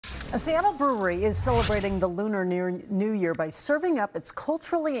A Seattle brewery is celebrating the Lunar New Year by serving up its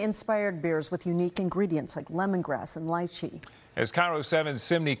culturally inspired beers with unique ingredients like lemongrass and lychee. As KIRO 7's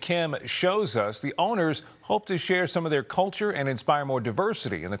Simney Kim shows us, the owners hope to share some of their culture and inspire more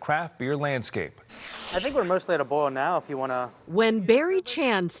diversity in the craft beer landscape. I think we're mostly at a boil now if you want to. When Barry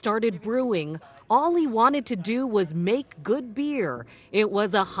Chan started brewing, all he wanted to do was make good beer. It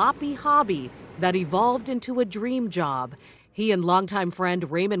was a hoppy hobby that evolved into a dream job. He and longtime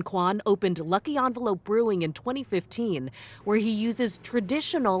friend Raymond Kwan opened Lucky Envelope Brewing in 2015, where he uses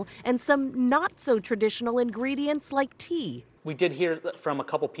traditional and some not so traditional ingredients like tea. We did hear from a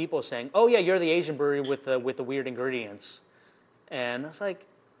couple people saying, "Oh yeah, you're the Asian brewery with the weird ingredients," and I was like,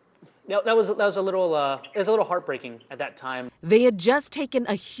 that was a little heartbreaking at that time. They had just taken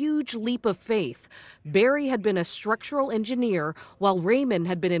a huge leap of faith. Barry had been a structural engineer while Raymond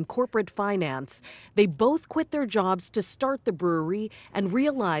had been in corporate finance. They both quit their jobs to start the brewery and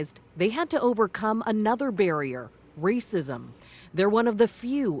realized they had to overcome another barrier: racism. They're one of the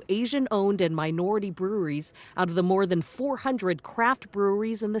few Asian-owned and minority breweries out of the more than 400 craft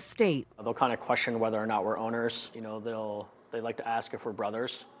breweries in the state. They'll kind of question whether or not we're owners. You know, they like to ask if we're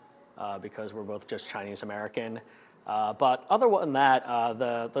brothers because we're both just Chinese American. But other than that,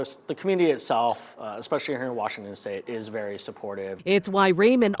 the community itself, especially here in Washington State, is very supportive. It's why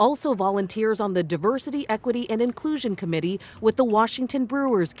Raymond also volunteers on the Diversity, Equity, and Inclusion Committee with the Washington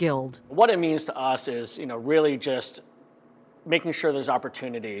Brewers Guild. What it means to us is, really just making sure there's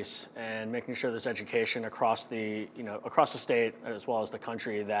opportunities and making sure there's education across the state as well as the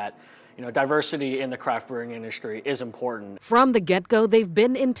country that diversity in the craft brewing industry is important. From the get-go, they've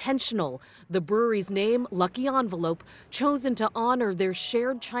been intentional. The brewery's name, Lucky Envelope, chosen to honor their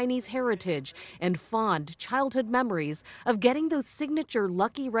shared Chinese heritage and fond childhood memories of getting those signature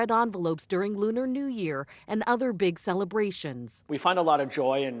lucky red envelopes during Lunar New Year and other big celebrations. We find a lot of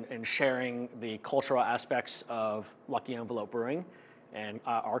joy in sharing the cultural aspects of Lucky Envelope Brewing and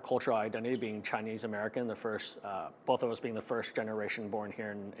our cultural identity being Chinese American, both of us being the first generation born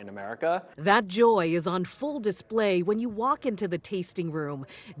here in America. That joy is on full display when you walk into the tasting room,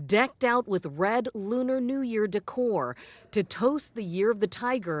 decked out with red Lunar New Year decor. To toast the Year of the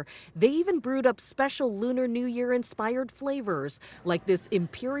Tiger, they even brewed up special Lunar New Year inspired flavors, like this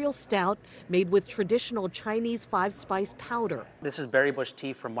Imperial Stout made with traditional Chinese 5-spice powder. This is berry bush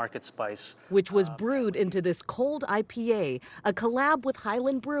tea from Market Spice, which was brewed into this cold IPA, a collab with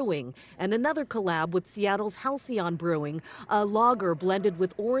Highland Brewing, and another collab with Seattle's Halcyon Brewing, a lager blended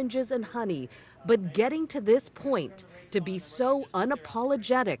with oranges and honey. But getting to this point, to be so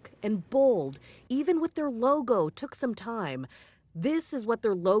unapologetic and bold, even with their logo, took some time. This is what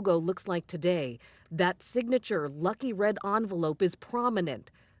their logo looks like today. That signature lucky red envelope is prominent.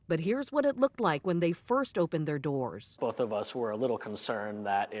 But here's what it looked like when they first opened their doors. Both of us were a little concerned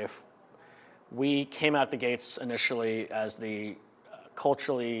that if we came out the gates initially as the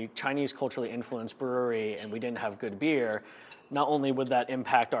Chinese culturally influenced brewery and we didn't have good beer, not only would that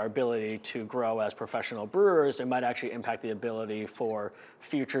impact our ability to grow as professional brewers, it might actually impact the ability for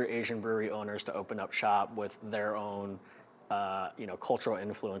future Asian brewery owners to open up shop with their own cultural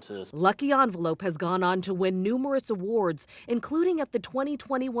influences. Lucky Envelope has gone on to win numerous awards, including at the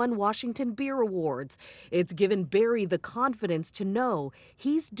 2021 Washington Beer Awards. It's given Barry the confidence to know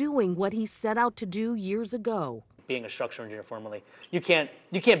he's doing what he set out to do years ago. Being a structural engineer formerly, you can't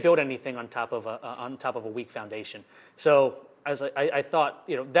build anything on top of a weak foundation. So I thought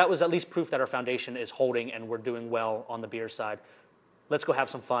that was at least proof that our foundation is holding and we're doing well on the beer side. Let's go have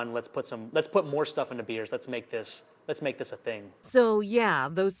some fun. Let's put more stuff into beers. Let's make this a thing. So yeah,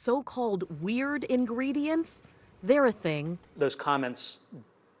 those so-called weird ingredients, they're a thing. Those comments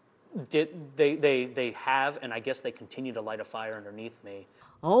they have, and I guess they continue to light a fire underneath me.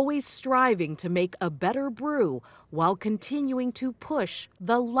 Always striving to make a better brew while continuing to push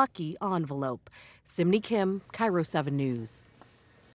the Lucky Envelope. Simney Kim, KIRO 7 News.